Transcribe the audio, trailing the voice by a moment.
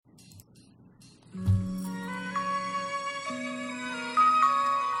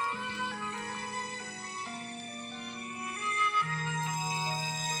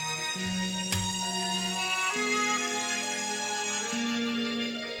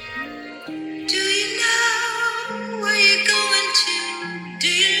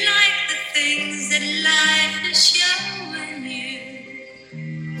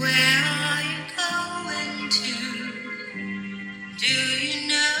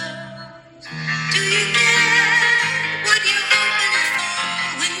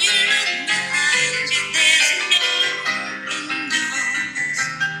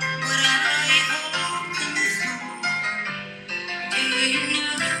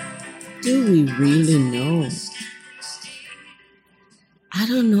Do we really know? I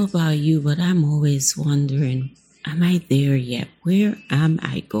don't know about you, but I'm always wondering, am I there yet? Where am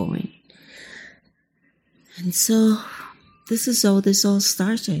I going? And so this is how this all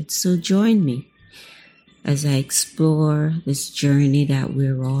started. So join me as I explore this journey that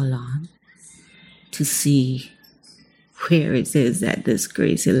we're all on to see where it is that this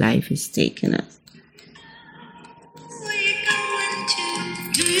crazy life is taking us.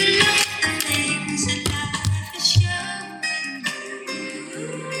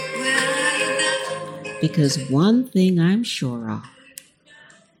 Because one thing I'm sure of,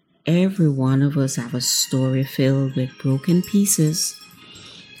 every one of us have a story filled with broken pieces,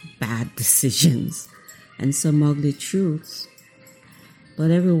 bad decisions, and some ugly truths. But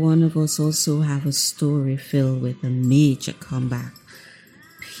every one of us also have a story filled with a major comeback,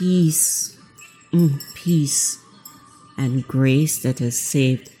 peace, and grace that has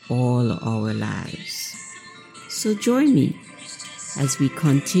saved all our lives. So join me as we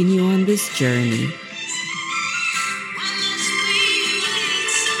continue on this journey.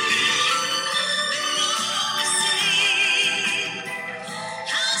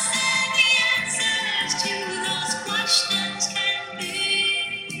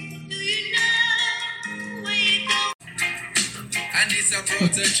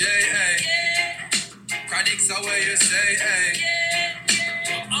 Protege, Chronic's are where you say, okay.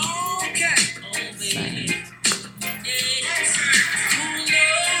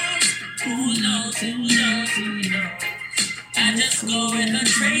 Who knows? I just go with the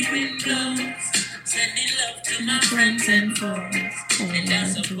trade windows, sending love to my friends and foes, and I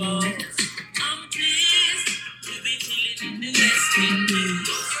suppose I'm pleased to be chilling in the West Indies.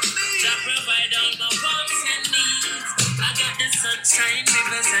 To provide all my wants and needs. I got the sunshine,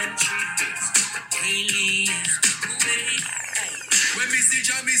 rivers and trees. Release away. When me see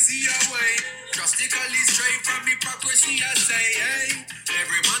Jah, me see your way. Drastically straight from hypocrisy, I say, hey.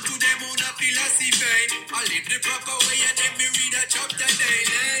 Every man to them own a philosophy. I live the proper way and then me read a chapter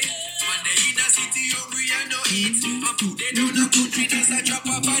daily. When they in a city hungry and no eat. And food they don't know country, that's a drop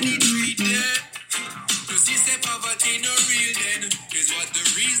up on the street, yeah. To see say poverty no real then is what the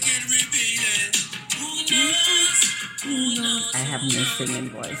reason revealing. Who knows? I have no singing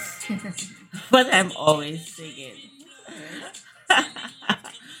voice, but I'm always singing.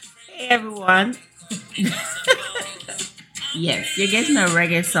 Hey everyone. Yes, you're getting a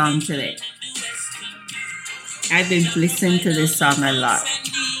reggae song today. I've been listening to this song a lot.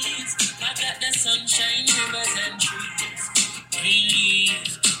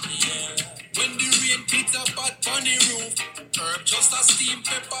 When the rain beats up on the roof, herb just a steam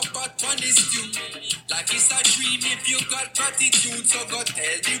pepper pot on the stew. Like it's a dream if you got gratitude. So go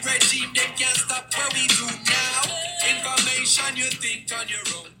tell the regime they can't stop what we do now. Information you think on your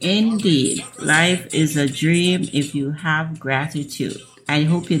own. Indeed, life is a dream if you have gratitude. I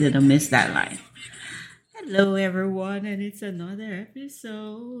hope you didn't miss that line. Hello everyone, and it's another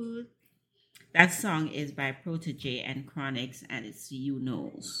episode. That song is by Protege and Chronix, and it's You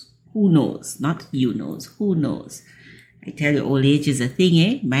Knows. Who knows? Not you knows. Who knows? I tell you, old age is a thing,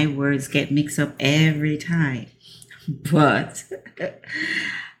 eh? My words get mixed up every time. But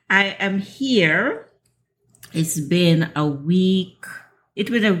I am here. It's been a week. It's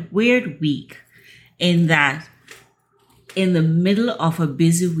been a weird week in that in the middle of a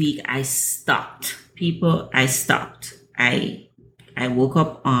busy week, I stopped. I stopped. I woke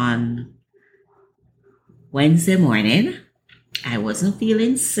up on Wednesday morning. I wasn't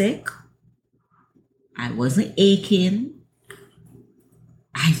feeling sick. I wasn't aching.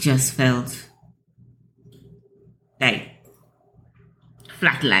 I just felt like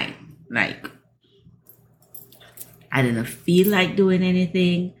flatline. Like I didn't feel like doing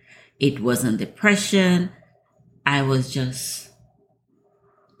anything. It wasn't depression. I was just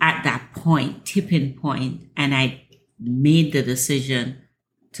at that point, tipping point, and I made the decision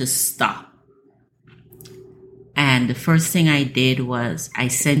to stop. And the first thing I did was I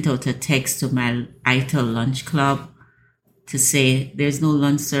sent out a text to my ITIL lunch club to say there's no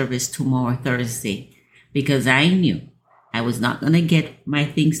lunch service tomorrow, Thursday, because I knew I was not going to get my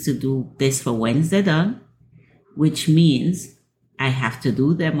things to do this for Wednesday done, which means I have to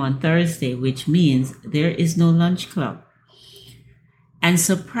do them on Thursday, which means there is no lunch club. And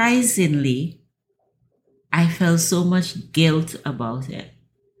surprisingly, I felt so much guilt about it.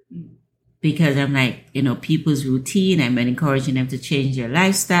 Because I'm like, people's routine, I'm encouraging them to change their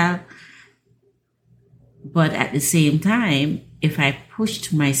lifestyle. But at the same time, if I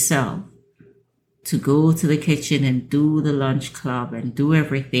pushed myself to go to the kitchen and do the lunch club and do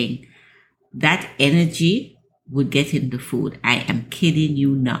everything, that energy would get into food. I am kidding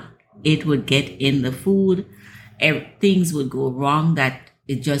you not. it would get in the food. Things would go wrong that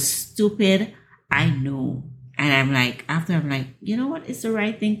it's just stupid. I know. And I'm like, after I'm like, you know what? It's the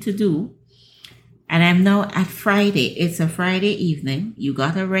right thing to do. And I'm now at Friday. It's a Friday evening. You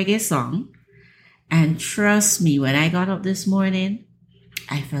got a reggae song. And trust me, when I got up this morning,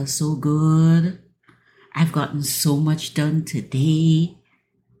 I felt so good. I've gotten so much done today.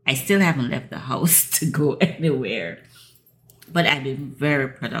 I still haven't left the house to go anywhere. But I've been very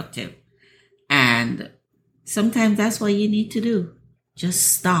productive. And sometimes that's what you need to do.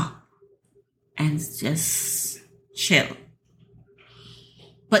 Just stop and just chill.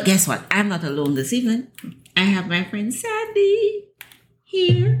 But guess what? I'm not alone this evening. I have my friend Sandy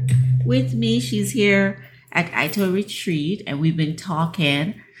here with me. She's here at Ito Retreat, and we've been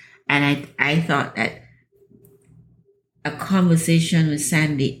talking. And I thought that a conversation with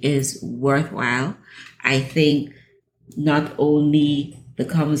Sandy is worthwhile. I think not only the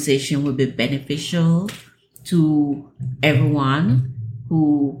conversation will be beneficial to everyone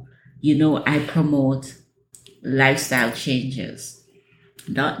who, I promote lifestyle changes,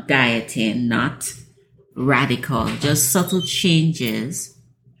 not dieting, not radical, just subtle changes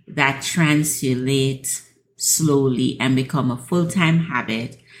that translate slowly and become a full-time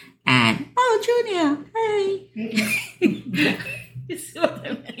habit. And, Junior, hey. You see what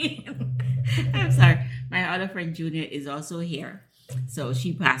I mean? I'm sorry. My other friend Junior is also here. So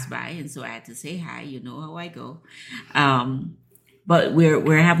she passed by, and so I had to say hi. You know how I go. But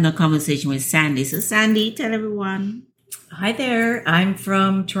we're having a conversation with Sandy. So Sandy, tell everyone. Hi there. I'm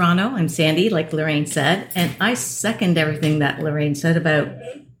from Toronto. I'm Sandy, like Lorraine said, and I second everything that Lorraine said about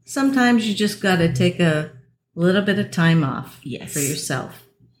sometimes you just got to take a little bit of time off for yourself.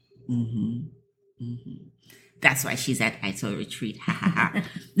 Mm-hmm. Mm-hmm. That's why she's at Ito Retreat.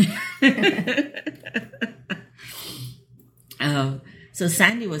 So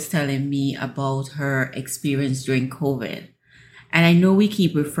Sandy was telling me about her experience during COVID. And I know we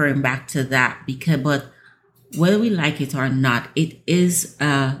keep referring back to that but whether we like it or not, it is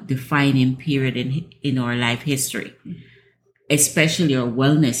a defining period in our life history, especially our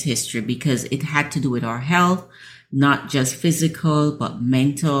wellness history, because it had to do with our health, not just physical, but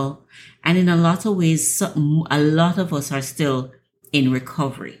mental. And in a lot of ways, a lot of us are still in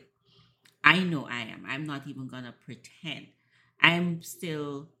recovery. I know I am. I'm not even going to pretend. I'm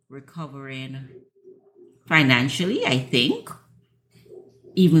still recovering financially, I think,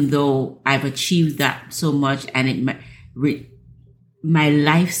 even though I've achieved that so much and my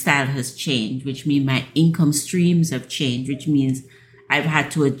lifestyle has changed, which means my income streams have changed, which means I've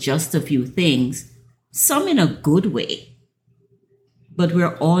had to adjust a few things, some in a good way. But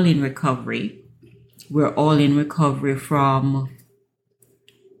we're all in recovery. We're all in recovery from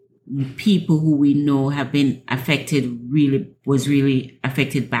people who we know have been was really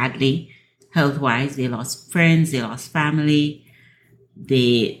affected badly health-wise. They lost friends, they lost family,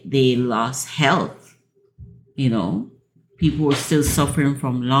 they lost health. People were still suffering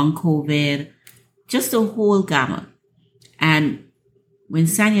from long COVID, just a whole gamut. And when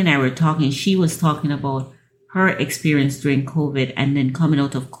Sandy and I were talking, she was talking about her experience during COVID and then coming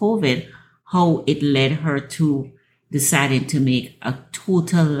out of COVID, how it led her to deciding to make a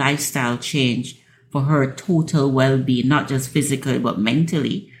total lifestyle change for her total well-being, not just physically, but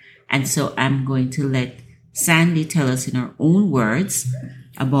mentally. And so I'm going to let Sandy tell us in her own words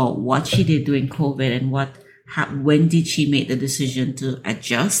about what she did during COVID and when did she make the decision to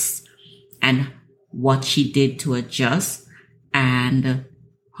adjust and what she did to adjust and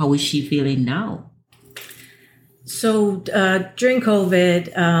how is she feeling now? So during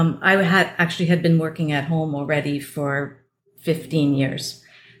COVID, I had been working at home already for 15 years.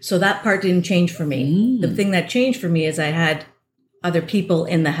 So that part didn't change for me. The thing that changed for me is I had other people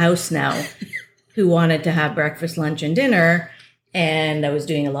in the house now who wanted to have breakfast, lunch, and dinner. And I was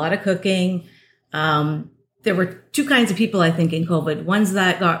doing a lot of cooking. There were two kinds of people, I think, in COVID. Ones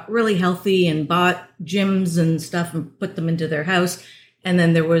that got really healthy and bought gyms and stuff and put them into their house. And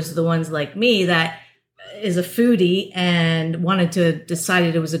then there was the ones like me that is a foodie and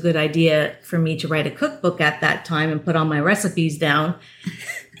decided it was a good idea for me to write a cookbook at that time and put all my recipes down.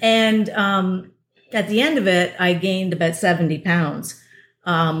 And at the end of it, I gained about 70 pounds.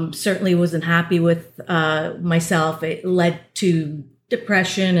 Certainly wasn't happy with myself. It led to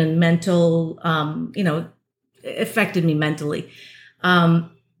depression and mental, it affected me mentally.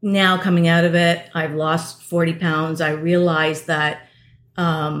 Now coming out of it, I've lost 40 pounds. I realized that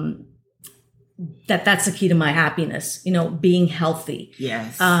that's the key to my happiness, being healthy.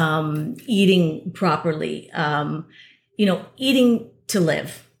 Yes. Eating properly, eating to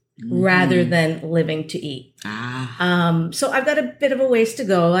live rather than living to eat. So I've got a bit of a ways to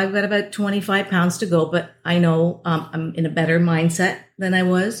go. I've got about 25 pounds to go, but I know I'm in a better mindset than I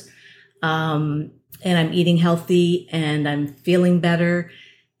was. And I'm eating healthy and I'm feeling better.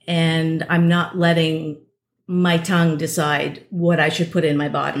 And I'm not letting my tongue decide what I should put in my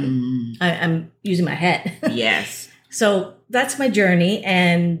body. I'm using my head. Yes. So that's my journey.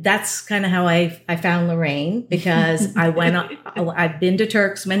 And that's kind of how I found Lorraine, because I've been to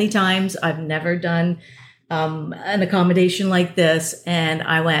Turks many times. I've never done an accommodation like this. And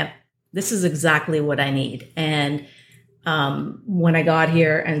I went, this is exactly what I need. And when I got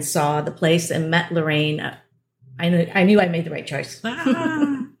here and saw the place and met Lorraine, I knew I made the right choice.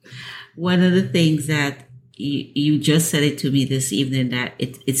 One of the things that you just said it to me this evening, that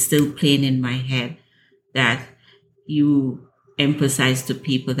it's still playing in my head, that you emphasize to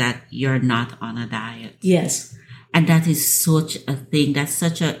people that you're not on a diet. Yes. And that is such a thing. That's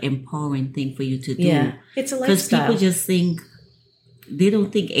such an empowering thing for you to do. Yeah. It's a lifestyle. Because people just think, they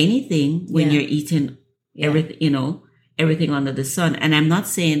don't think anything when you're eating everything, everything under the sun. And I'm not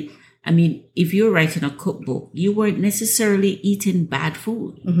saying, I mean, if you're writing a cookbook, you weren't necessarily eating bad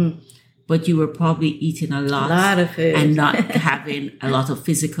food, but you were probably eating a lot of food and not having a lot of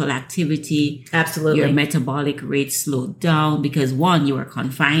physical activity. Absolutely. Your metabolic rate slowed down because, one, you were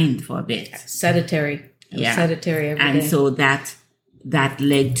confined for a bit. Sedentary. Sedentary every day. And so that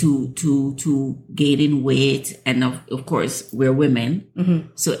led to gaining weight. And of course, we're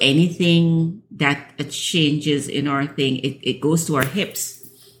women. So anything that changes in our thing, it goes to our hips.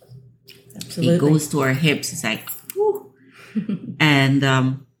 Absolutely. It goes to our hips. It's like, whoo.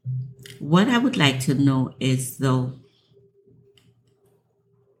 And what I would like to know is, though,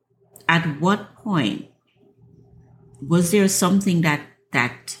 at what point was there something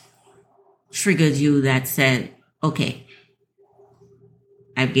that triggered you that said, okay,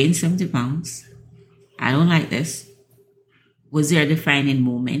 I've gained 70 pounds. I don't like this. Was there a defining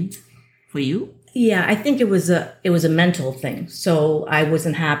moment for you? Yeah, I think it was a mental thing. So I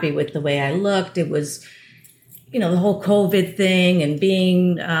wasn't happy with the way I looked. It was, the whole COVID thing and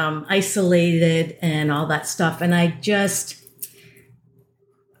being isolated and all that stuff. And I just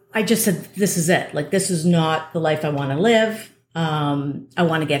said, this is it. Like, this is not the life I want to live. I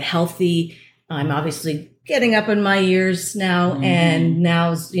want to get healthy. I'm obviously getting up in my years now, and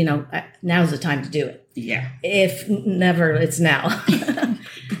now's the time to do it. Yeah. If never, it's now.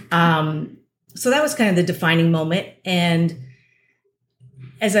 So that was kind of the defining moment. And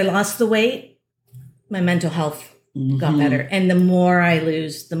as I lost the weight, my mental health got better. And the more I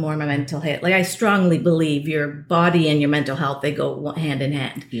lose, the more my mental health. Like, I strongly believe your body and your mental health, they go hand in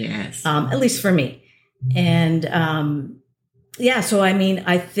hand. Yes. At least for me. And so I mean,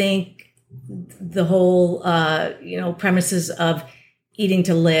 I think the whole premises of eating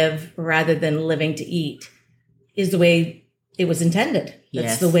to live rather than living to eat is the way it was intended.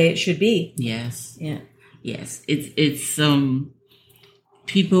 That's the way it should be. Yes. Yeah. Yes. It's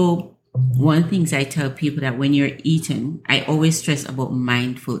people, one of the things I tell people, that when you're eating, I always stress about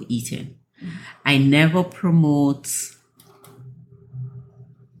mindful eating. I never promote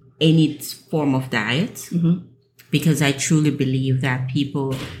any form of diet, because I truly believe that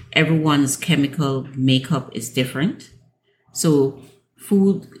everyone's chemical makeup is different. So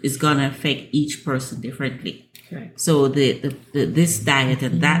food is going to affect each person differently. Correct. So this diet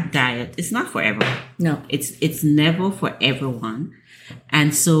and that diet, it's not for everyone. No. It's never for everyone.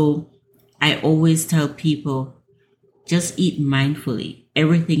 And so I always tell people, just eat mindfully,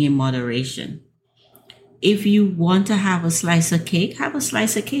 everything in moderation. If you want to have a slice of cake, have a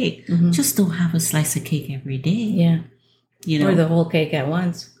slice of cake. Just don't have a slice of cake every day. Yeah. Or the whole cake at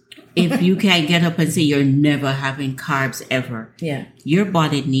once. If you can't get up and say you're never having carbs ever. Yeah. Your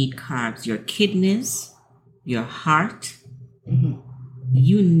body needs carbs. Your kidneys, your heart,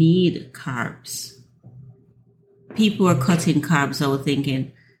 you need carbs. People are cutting carbs out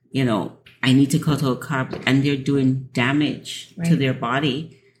thinking, I need to cut out carbs, and they're doing damage to their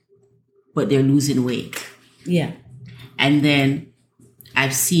body, but they're losing weight. Yeah. And then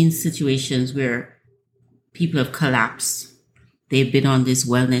I've seen situations where people have collapsed. They've been on this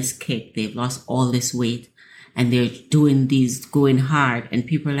wellness kick. They've lost all this weight, and they're going hard. And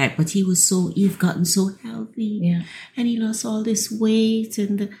people are like, but you've gotten so healthy. Yeah. And he lost all this weight.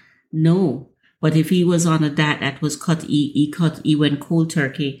 No. But if he was on a diet that was he went cold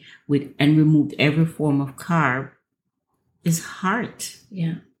turkey and removed every form of carb, his heart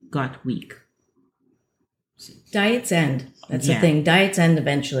got weak. Diets end. That's the thing. Diets end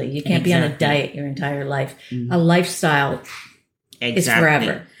eventually. You can't be on a diet your entire life. A lifestyle is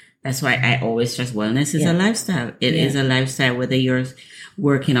forever. That's why I always stress wellness is a lifestyle. It is a lifestyle, whether you're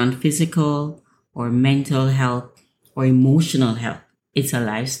working on physical or mental health or emotional health. It's a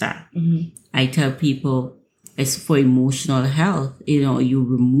lifestyle. I tell people it's for emotional health. You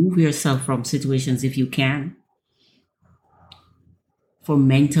remove yourself from situations if you can. For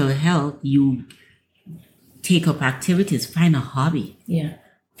mental health, you take up activities, find a hobby. Yeah.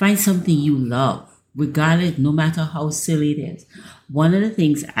 Find something you love, regardless, no matter how silly it is. One of the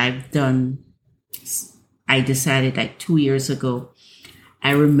things I've done, I decided like 2 years ago,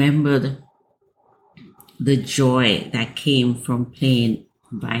 I remembered the joy that came from playing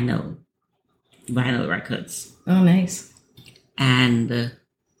vinyl records. Oh, nice. And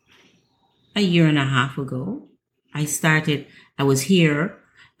a year and a half ago, I was here.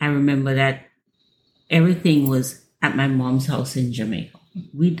 I remember that everything was at my mom's house in Jamaica.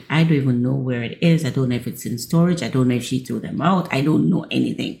 I don't even know where it is. I don't know if it's in storage. I don't know if she threw them out. I don't know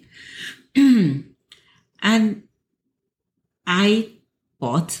anything. And I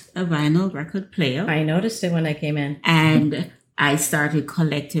bought a vinyl record player. I noticed it when I came in. And I started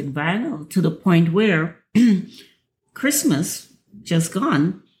collecting vinyl to the point where Christmas just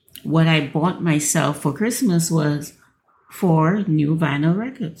gone. What I bought myself for Christmas was 4 new vinyl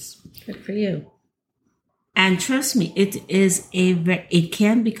records. Good for you. And trust me, it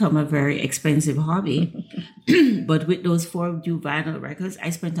can become a very expensive hobby. But with those 4 new vinyl records, I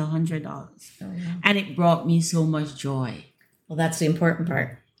spent $100. Oh, wow. And it brought me so much joy. Well, that's the important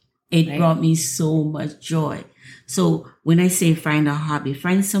part. It brought me so much joy. So when I say find a hobby,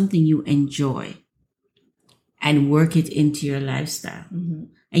 find something you enjoy and work it into your lifestyle. And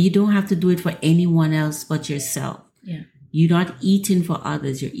you don't have to do it for anyone else but yourself. Yeah. You're not eating for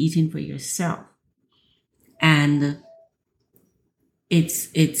others, you're eating for yourself. And it's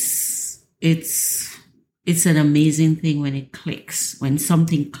an amazing thing when it clicks. When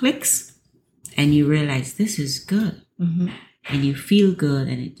something clicks and you realize this is good. And you feel good,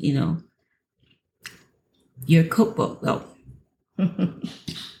 and your cookbook though.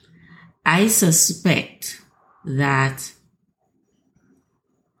 I suspect that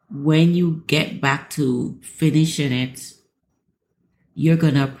when you get back to finishing it, you're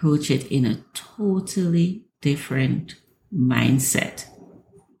going to approach it in a totally different mindset.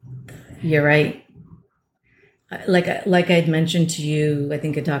 You're right. Like I'd mentioned to you, I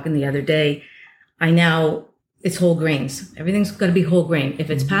think in talking the other day, it's whole grains. Everything's got to be whole grain.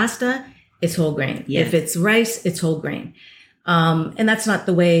 If it's pasta, it's whole grain. Yes. If it's rice, it's whole grain. And that's not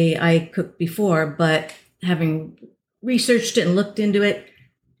the way I cooked before, but having researched it and looked into it,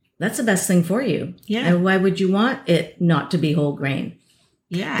 that's the best thing for you. Yeah. And why would you want it not to be whole grain?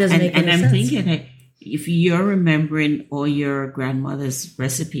 Yeah. Doesn't make any sense. I'm thinking that if you're remembering all your grandmother's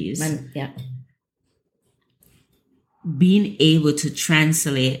recipes, being able to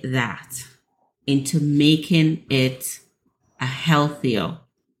translate that into making it a healthier,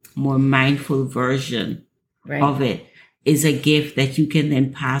 more mindful version of it is a gift that you can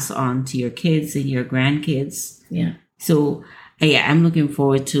then pass on to your kids and your grandkids. Yeah. So I'm looking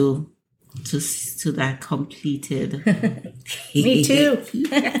forward to that completed. Me too.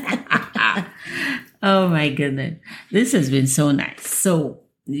 Oh my goodness. This has been so nice. So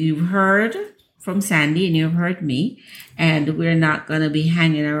you've heard from Sandy and you've heard me, and we're not going to be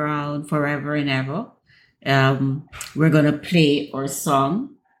hanging around forever and ever. We're going to play our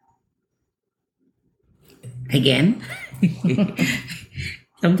song again.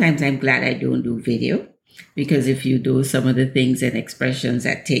 Sometimes I'm glad I don't do video, because if you do some of the things and expressions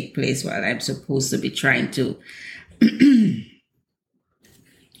that take place while I'm supposed to be trying to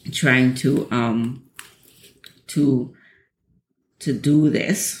do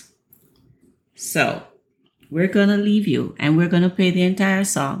this. So we're going to leave you and we're going to play the entire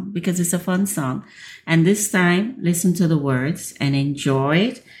song because it's a fun song. And this time, listen to the words and enjoy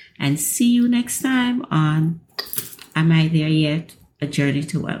it, and see you next time on Am I There Yet? A Journey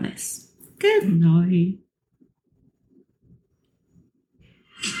to Wellness. Good night.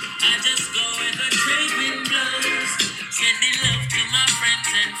 I just go with the trading blows, sending love to my friends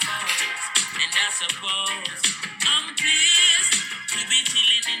and foes, and I suppose I'm pleased to be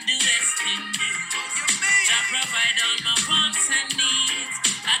chilling in the West Indies. I provide all my wants and needs.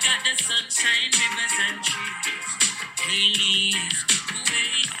 I got the sunshine, rivers and trees. Release,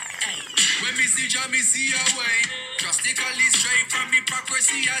 wait, hey. When me see Jah, me see a way. Drastically straight from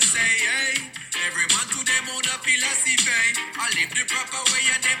hypocrisy, I say, hey. Every man to them own a philosophy. I live the proper way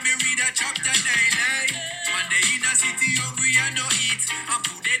and then me read a chapter daily. One day in a city hungry and no eat, and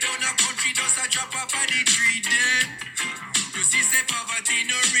food they down a country just a drop off of the tree then. You see say poverty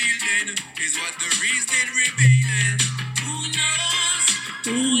no real then, is what the reason revealing. Who knows?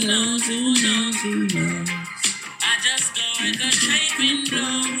 Who knows? Who knows? Who knows? I just go where the trading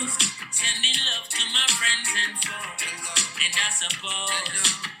blows, sending love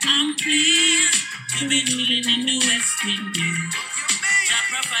suppose I'm pleased to be chilling in the West Indies. Jah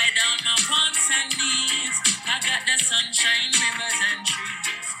provide down my wants and needs. I got the sunshine, rivers and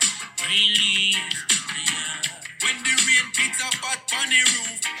trees. Relief, yeah. When the rain beats up on the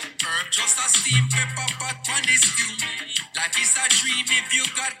roof, herb just a steam pepper pot on the stew. Life is a dream if you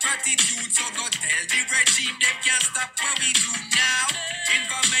got gratitude. So go tell the regime they can't stop what we do now.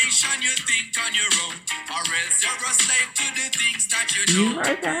 Information you think on your own, or else you're a slave to the things that you know. You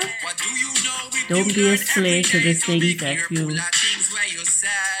heard that? What do you know if Don't you be a learn slave to every the day? So be things that careful you of things where you say.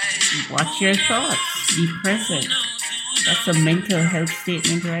 watch your thoughts. Be present. That's a mental health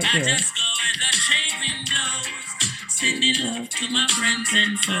statement right I there. just go with the shaping blows, sending love to my friends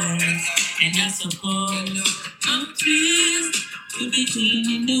and foes. And I suppose I'm pleased to be clean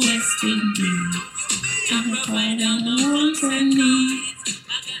in the West Indies. I provide all my wants and needs.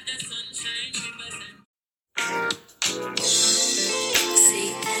 I got the sunshine, rivers and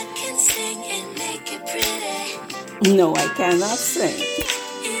See, I can sing and make it pretty. No, I cannot sing.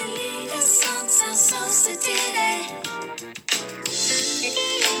 You lead a song so sedated.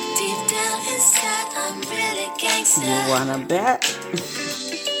 Deep down inside, I'm really gangster. You wanna bet?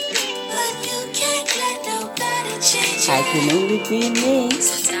 But you can't let nobody change I can it. only be me.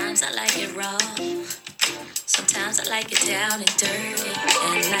 Sometimes I like it raw. Sometimes I like it down and dirty.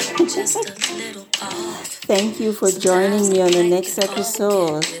 And like just a little off. Thank you for joining me on the next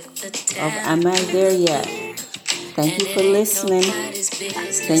episode of Am I There Yet? Thank you for listening.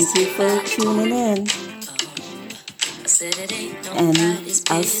 Thank you for tuning in. And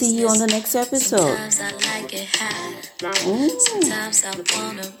I'll see you on the next episode. Sometimes I like it high. Sometimes I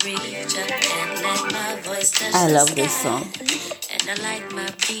wanna reach up and let my voice touch I the love this sky. song. And I like my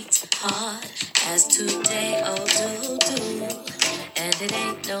beats hard as today oh do. And it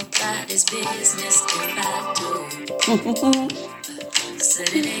ain't nobody's business if I do. I said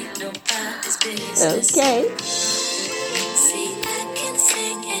it ain't nobody's business. Okay. See, I can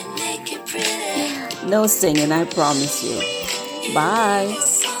sing and make it pretty. No singing, I promise you. Bye.